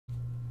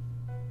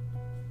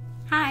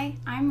Hi,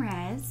 I'm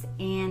Rez,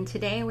 and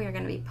today we are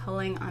going to be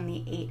pulling on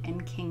the 8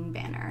 and King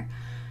banner.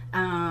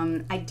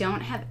 I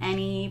don't have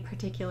any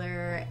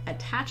particular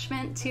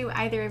attachment to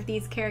either of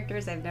these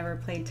characters. I've never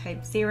played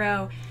Type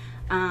 0.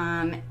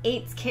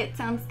 8's kit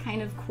sounds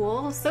kind of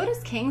cool. So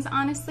does King's,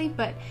 honestly,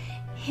 but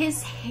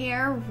his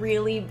hair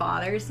really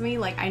bothers me.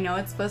 Like, I know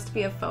it's supposed to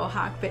be a faux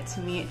hawk, but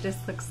to me it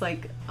just looks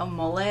like a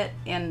mullet,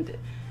 and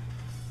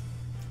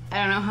I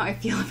don't know how I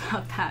feel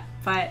about that.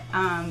 But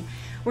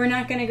we're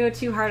not going to go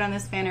too hard on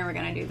this banner. We're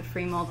going to do the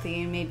free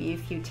multi and maybe a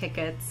few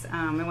tickets.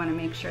 I want to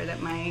make sure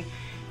that my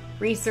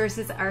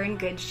resources are in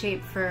good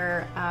shape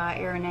for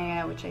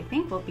Aranea, which I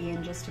think will be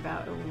in just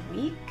about a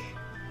week,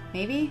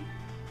 maybe?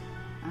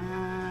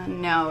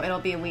 No, it'll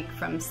be a week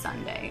from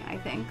Sunday, I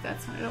think.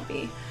 That's when it'll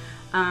be.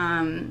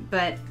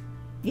 But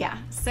yeah,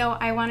 so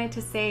I wanted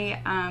to say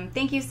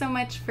thank you so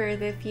much for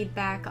the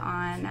feedback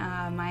on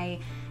my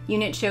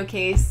unit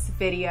showcase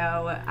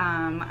video.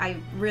 I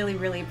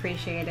really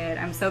appreciate it.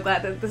 I'm so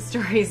glad that the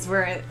stories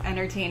were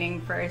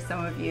entertaining for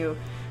some of you.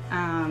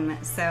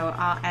 So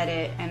I'll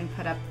edit and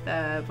put up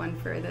the one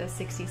for the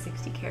 60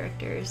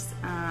 characters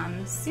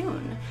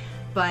soon.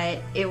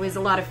 But it was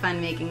a lot of fun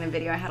making the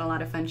video. I had a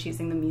lot of fun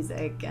choosing the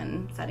music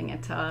and setting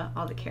it to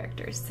all the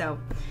characters. So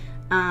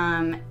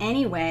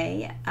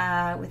anyway,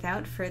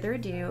 without further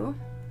ado,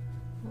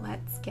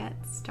 let's get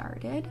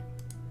started.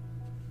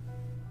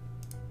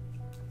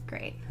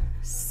 Great.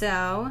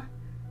 So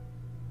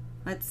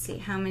let's see,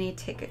 how many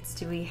tickets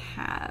do we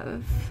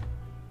have?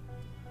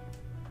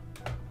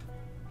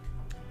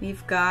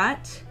 We've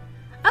got,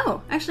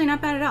 oh, actually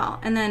not bad at all.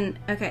 And then,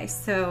 okay,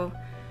 so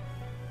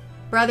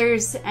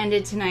Brothers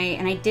ended tonight,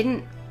 and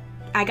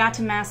I got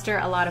to master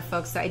a lot of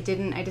folks, so I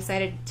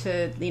decided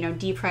to, you know,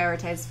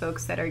 deprioritize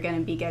folks that are going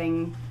to be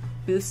getting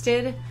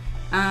boosted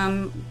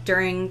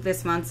during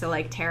this month, so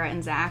like Tara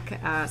and Zach.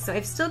 So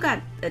I've still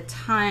got a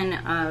ton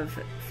of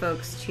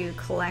folks to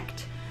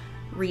collect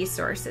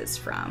resources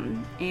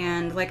from,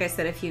 and like I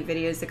said a few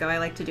videos ago, I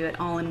like to do it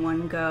all in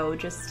one go,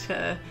 just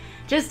to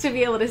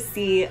be able to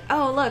see,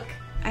 oh look,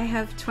 I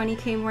have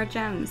 20k more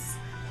gems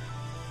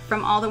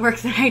from all the work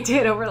that I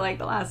did over like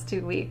the last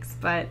 2 weeks.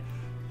 But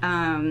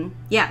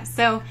yeah,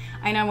 so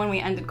I know when we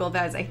ended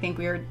Golbez, I think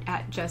we were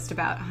at just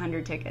about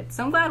 100 tickets.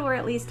 So I'm glad we're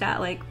at least at,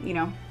 like, you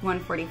know,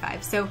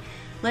 145. So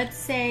let's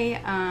say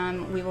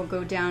we will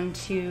go down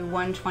to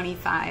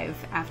 125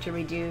 after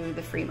we do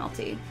the free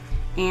multi.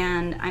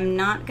 And I'm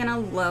not gonna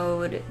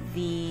load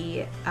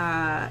the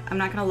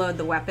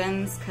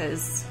weapons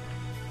because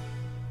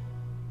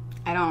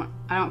I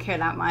don't care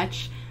that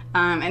much.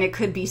 And it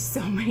could be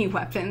so many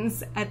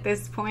weapons at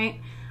this point.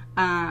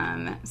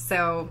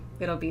 So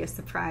it'll be a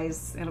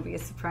surprise. It'll be a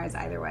surprise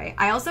either way.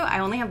 I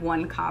only have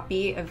one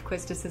copy of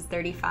Quistis's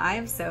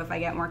 35, so if I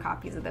get more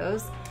copies of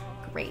those,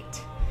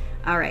 great.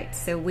 All right,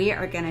 so we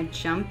are gonna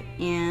jump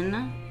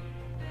in.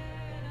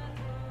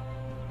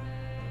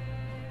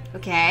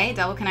 Okay,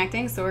 double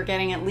connecting, so we're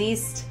getting at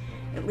least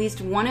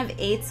one of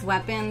 8's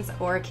weapons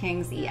or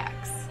King's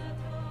EX.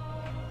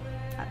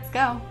 Let's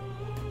go.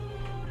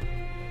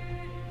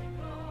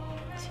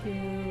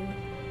 2,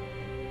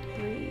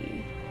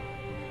 3,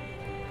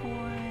 4,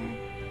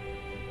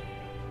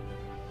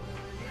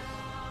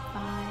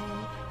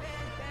 5,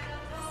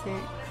 6,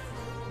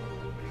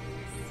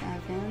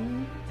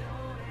 7,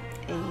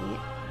 8,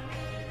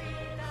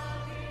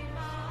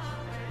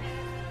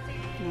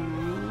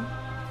 9,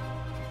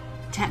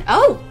 10.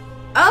 Oh,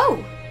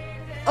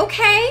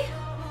 okay,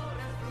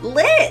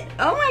 lit.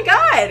 Oh my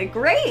god,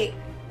 great.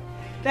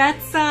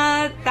 That's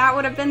that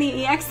would have been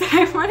the EX that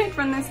I wanted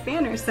from this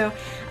banner. So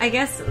I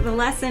guess the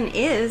lesson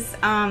is,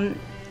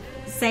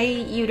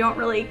 say you don't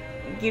really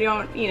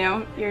care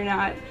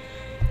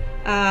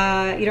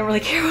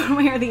one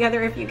way or the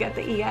other if you get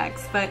the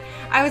EX, but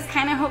I was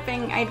kind of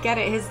hoping I'd get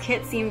it. His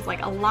kit seems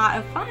like a lot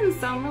of fun,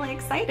 so I'm really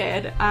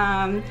excited.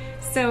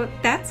 So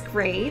that's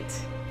great.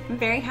 I'm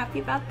very happy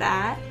about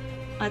that.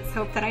 Let's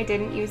hope that I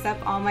didn't use up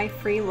all my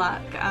free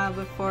luck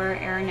before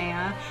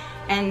Aranea.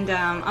 And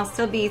I'll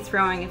still be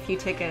throwing a few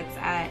tickets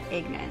at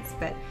Ignis,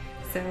 but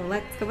so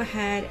let's go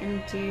ahead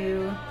and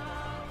do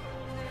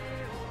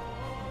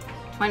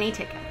 20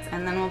 tickets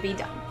and then we'll be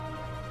done.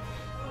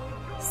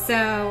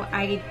 So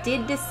I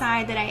did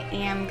decide that I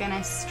am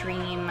gonna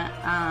stream,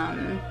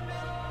 I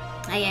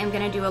am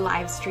gonna do a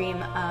live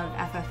stream of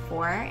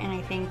FF4, and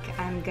I think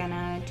I'm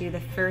gonna do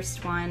the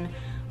first one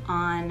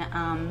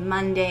on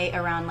Monday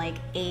around like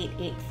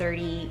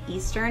 8:30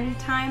 Eastern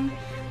time.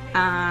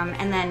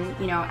 And then,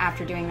 you know,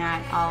 after doing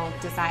that, I'll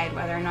decide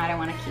whether or not I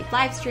want to keep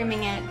live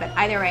streaming it, but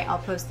either way, I'll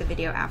post the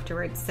video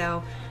afterwards.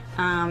 So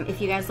if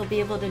you guys will be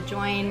able to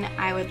join,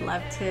 I would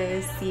love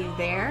to see you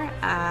there.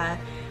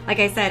 Like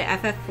I said,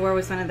 FF4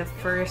 was one of the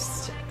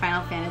first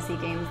Final Fantasy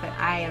games that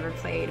I ever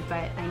played,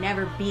 but I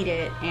never beat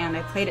it, and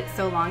I played it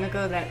so long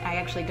ago that I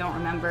actually don't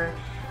remember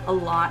a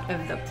lot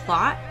of the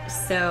plot.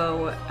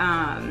 So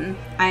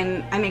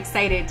I'm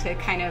excited to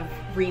kind of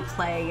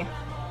replay,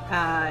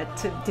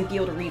 to be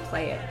able to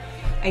replay it.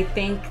 I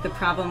think the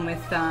problem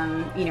with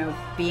you know,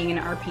 being an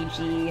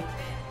RPG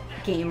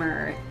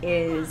gamer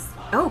is,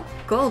 oh,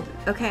 gold,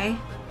 okay.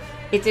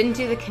 It didn't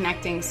do the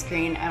connecting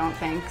screen, I don't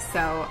think,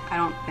 so I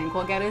don't think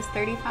we'll get his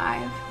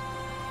 35.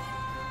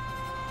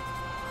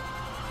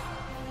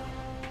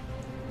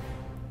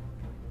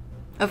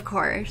 Of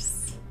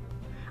course.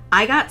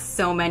 I got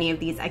so many of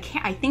these. I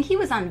think he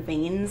was on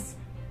Vane's.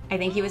 I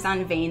think he was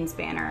on Vane's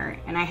banner,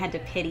 and I had to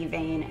pity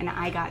Vane, and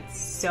I got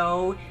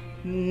so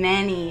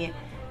many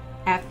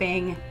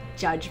effing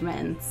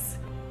judgments.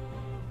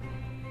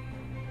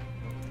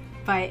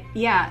 But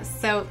yeah,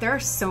 so there are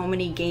so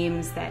many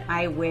games that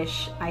I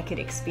wish I could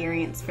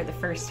experience for the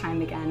first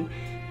time again.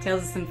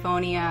 Tales of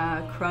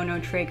Symphonia, Chrono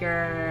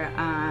Trigger,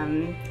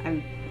 I'm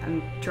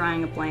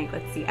drawing a blank,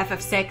 let's see,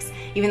 FF6.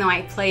 Even though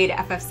I played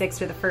FF6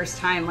 for the first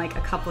time like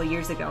a couple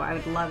years ago, I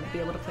would love to be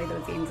able to play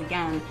those games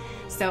again.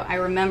 So I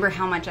remember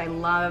how much I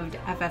loved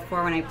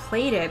FF4 when I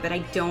played it, but I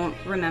don't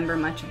remember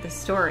much of the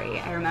story.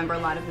 I remember a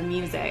lot of the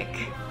music,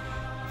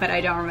 but I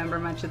don't remember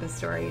much of the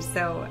story.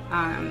 So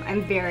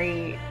I'm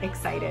very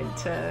excited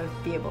to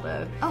be able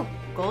to, oh,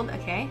 gold,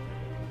 okay.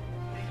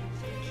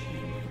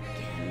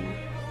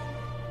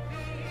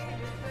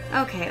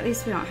 Okay, at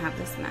least we don't have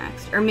this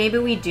maxed. Or maybe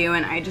we do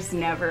and I just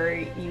never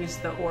use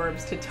the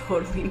orbs to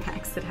totally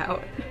max it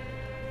out.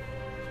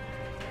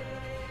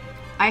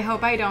 I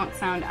hope I don't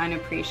sound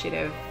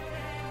unappreciative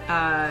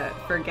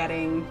for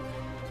getting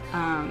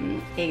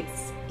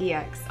 8's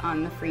EX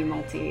on the free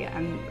multi.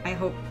 I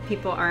hope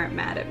people aren't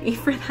mad at me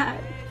for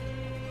that.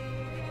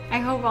 I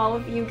hope all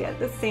of you get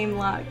the same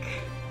luck.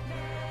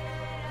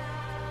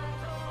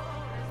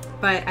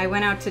 But I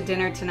went out to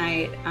dinner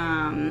tonight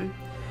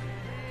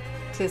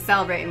to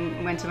celebrate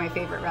and went to my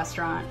favorite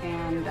restaurant,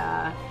 and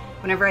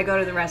whenever I go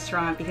to the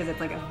restaurant, because it's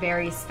like a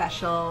very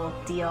special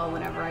deal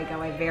whenever I go,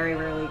 I very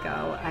rarely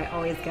go, I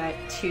always get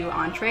 2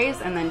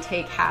 entrees and then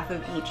take half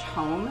of each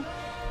home.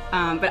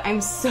 But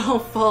I'm so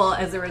full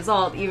as a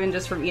result, even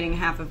just from eating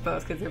half of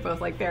both, because they're both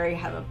like very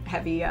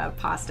heavy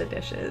pasta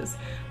dishes.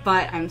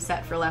 But I'm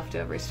set for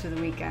leftovers for the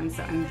weekend,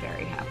 so I'm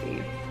very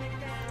happy.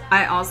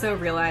 I also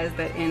realized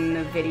that in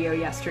the video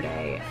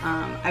yesterday,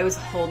 I was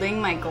holding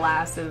my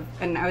glass of,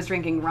 and I was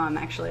drinking rum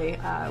actually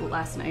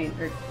last night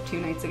or 2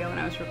 nights ago when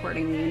I was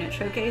recording the unit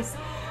showcase.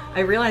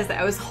 I realized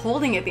that I was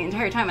holding it the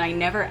entire time and I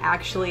never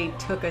actually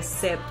took a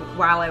sip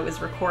while I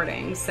was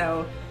recording.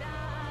 So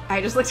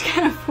I just looked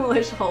kind of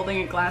foolish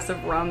holding a glass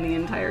of rum the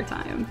entire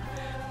time.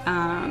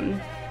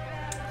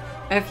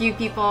 A few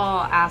people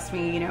asked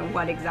me, you know,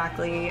 what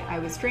exactly I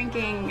was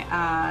drinking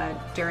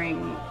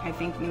during, I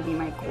think, maybe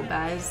my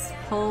Golbez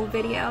poll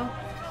video.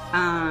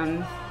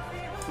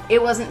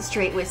 It wasn't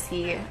straight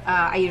whiskey.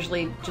 I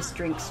usually just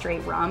drink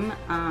straight rum,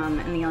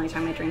 and the only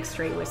time I drink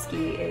straight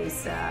whiskey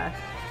is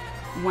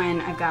when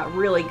I've got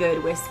really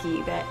good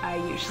whiskey that I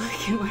usually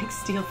can like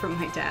steal from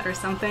my dad or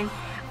something.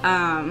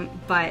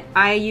 But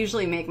I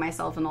usually make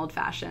myself an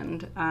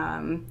old-fashioned.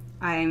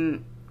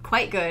 I'm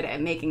quite good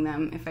at making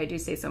them, if I do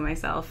say so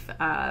myself,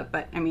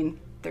 but I mean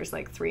there's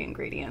like 3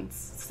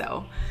 ingredients,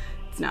 so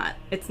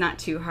it's not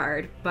too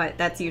hard, but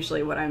that's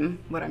usually what I'm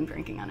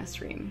drinking on a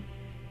stream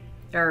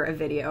or a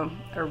video,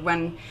 or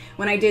when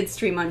I did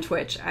stream on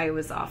Twitch, I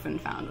was often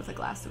found with a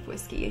glass of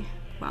whiskey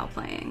while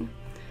playing.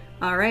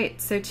 All right,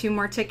 so 2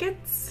 more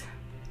tickets.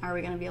 Are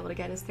we gonna be able to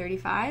get his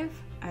 35?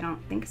 I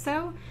don't think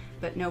so,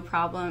 but no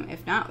problem.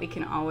 If not, we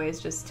can always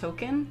just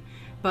token.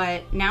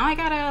 But now I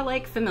gotta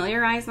like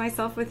familiarize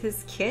myself with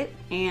his kit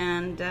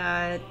and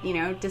you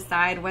know,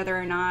 decide whether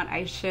or not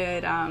I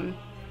should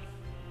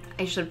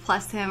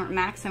plus him or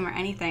max him or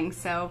anything.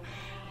 So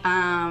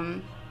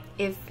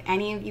if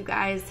any of you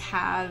guys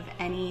have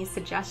any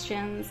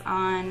suggestions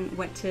on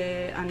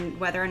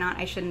whether or not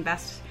I should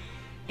invest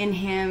in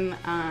him,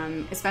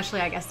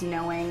 especially I guess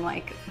knowing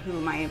like who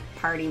my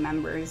party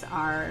members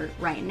are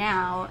right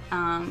now,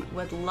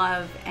 would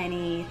love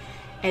any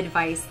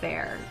advice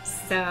there.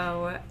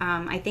 So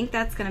I think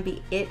that's gonna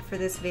be it for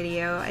this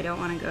video. I don't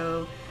want to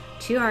go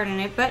too hard on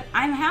it, but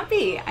I'm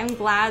happy. I'm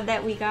glad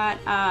that we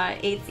got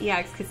 8's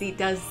EX, because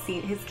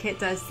his kit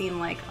does seem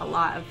like a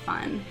lot of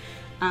fun.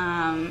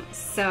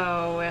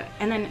 So,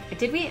 and then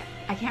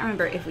I can't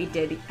remember if we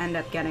did end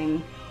up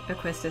getting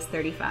Aquistus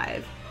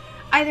 35.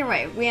 Either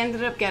way, we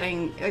ended up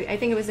getting, I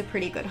think it was a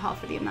pretty good haul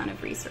for the amount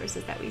of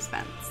resources that we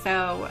spent.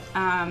 So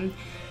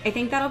I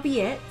think that'll be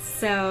it.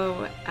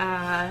 So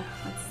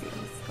let's see,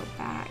 let's go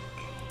back.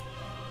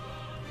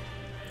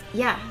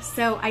 Yeah,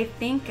 so I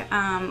think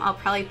I'll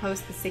probably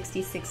post the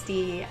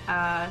 60/60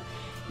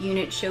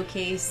 unit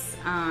showcase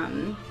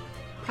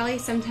probably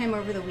sometime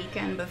over the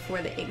weekend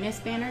before the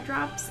Ignis banner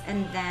drops,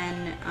 and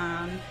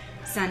then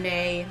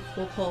Sunday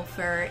we'll pull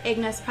for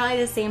Ignis, probably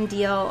the same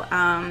deal,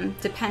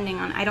 depending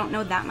on, I don't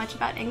know that much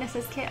about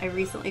Ignis's kit. I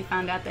recently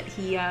found out that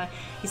he's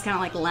kind of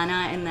like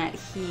Lena in that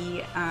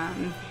he,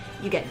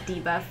 you get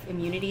debuff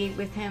immunity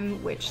with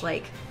him, which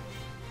like,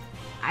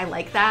 I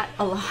like that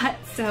a lot,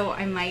 so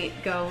I might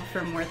go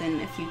for more than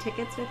a few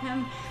tickets with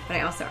him, but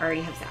I also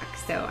already have Zach,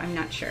 so I'm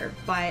not sure.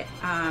 But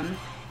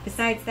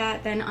besides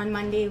that, then on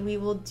Monday we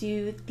will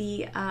do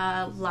the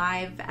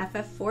live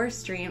FF4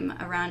 stream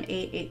around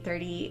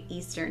 8:30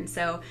 Eastern.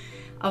 So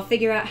I'll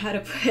figure out how to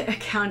put a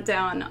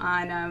countdown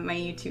on my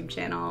YouTube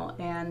channel,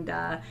 and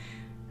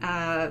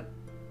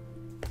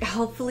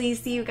hopefully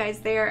see you guys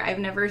there. I've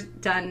never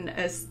done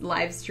a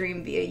live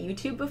stream via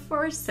YouTube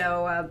before,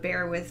 so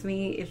bear with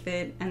me if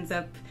it ends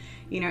up,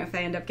 if I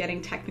end up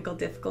getting technical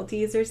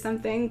difficulties or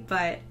something.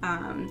 But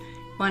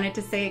wanted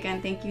to say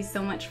again, thank you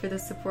so much for the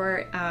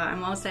support.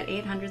 I'm almost at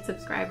 800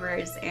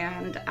 subscribers,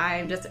 and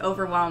I'm just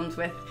overwhelmed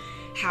with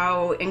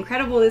how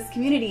incredible this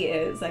community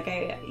is. Like,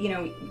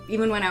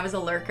 even when I was a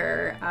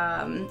lurker,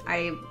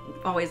 I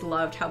always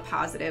loved how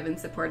positive and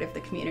supportive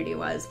the community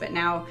was. But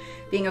now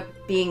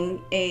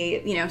being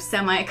a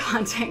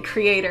semi-content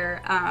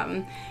creator,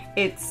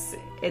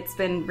 it's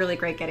been really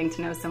great getting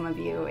to know some of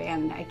you,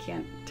 and I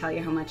can't tell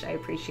you how much I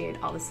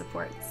appreciate all the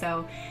support.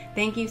 So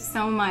thank you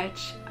so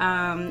much,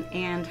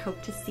 and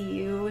hope to see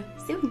you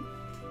soon.